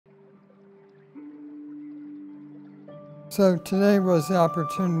So today was the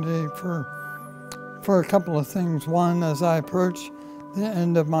opportunity for a couple of things. One, as I approach the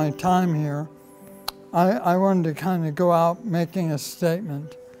end of my time here, I wanted to kind of go out making a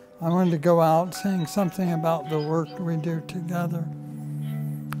statement. I wanted to go out saying something about the work we do together,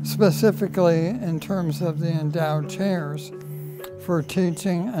 specifically in terms of the endowed chairs for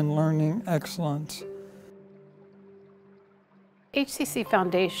teaching and learning excellence. HCC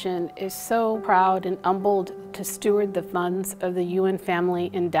Foundation is so proud and humbled to steward the funds of the Ewen Family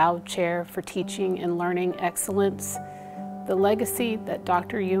Endowed Chair for Teaching and Learning Excellence. The legacy that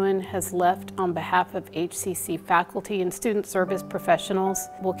Dr. Ewen has left on behalf of HCC faculty and student service professionals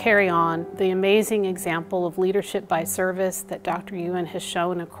will carry on the amazing example of leadership by service that Dr. Ewen has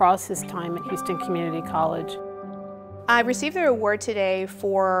shown across his time at Houston Community College. I received the award today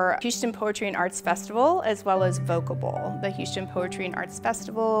for Houston Poetry and Arts Festival as well as Vocable. The Houston Poetry and Arts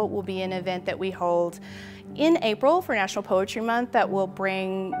Festival will be an event that we hold in April for National Poetry Month that will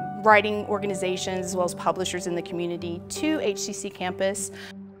bring writing organizations as well as publishers in the community to HCC campus.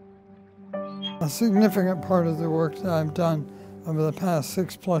 A significant part of the work that I've done over the past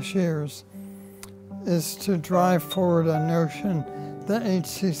 6+ years is to drive forward a notion that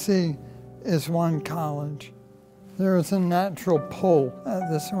HCC is one college. There is a natural pull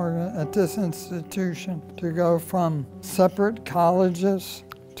at this institution to go from separate colleges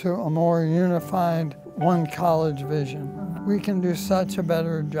to a more unified one college vision. We can do such a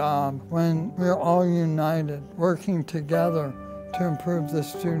better job when we're all united, working together to improve the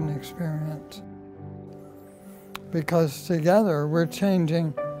student experience. Because together we're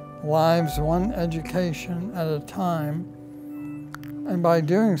changing lives one education at a time, and by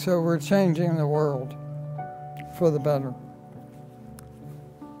doing so we're changing the world for the better.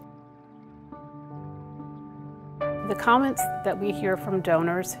 The comments that we hear from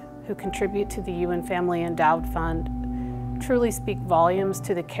donors who contribute to the Ewen Family Endowed Fund truly speak volumes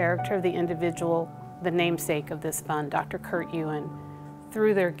to the character of the individual, the namesake of this fund, Dr. Kurt Ewen,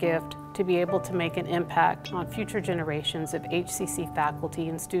 through their gift to be able to make an impact on future generations of HCC faculty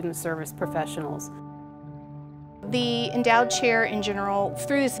and student service professionals. The endowed chair in general,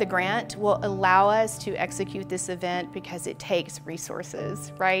 through the grant, will allow us to execute this event because it takes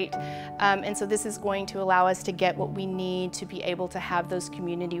resources, right? And so this is going to allow us to get what we need to be able to have those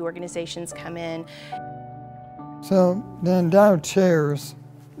community organizations come in. So the endowed chairs,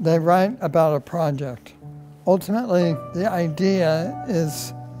 they write about a project. Ultimately, the idea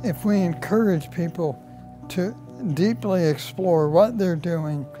is if we encourage people to deeply explore what they're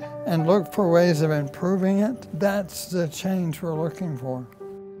doing and look for ways of improving it, that's the change we're looking for.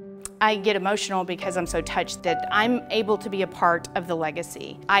 I get emotional because I'm so touched that I'm able to be a part of the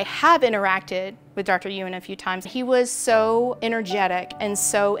legacy. I have interacted with Dr. Ewen a few times. He was so energetic and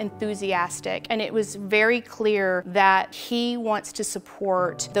so enthusiastic, and it was very clear that he wants to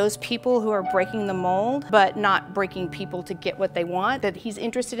support those people who are breaking the mold, but not breaking people to get what they want, that he's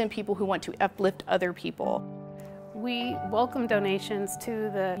interested in people who want to uplift other people. We welcome donations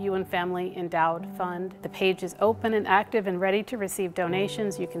to the Ewen Family Endowed Fund. The page is open and active and ready to receive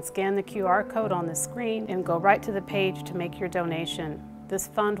donations. You can scan the QR code on the screen and go right to the page to make your donation. This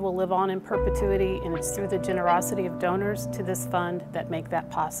fund will live on in perpetuity, and it's through the generosity of donors to this fund that make that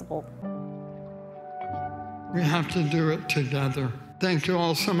possible. We have to do it together. Thank you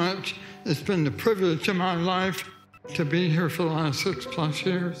all so much. It's been the privilege of my life to be here for the last 6+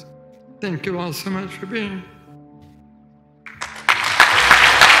 years. Thank you all so much for being here.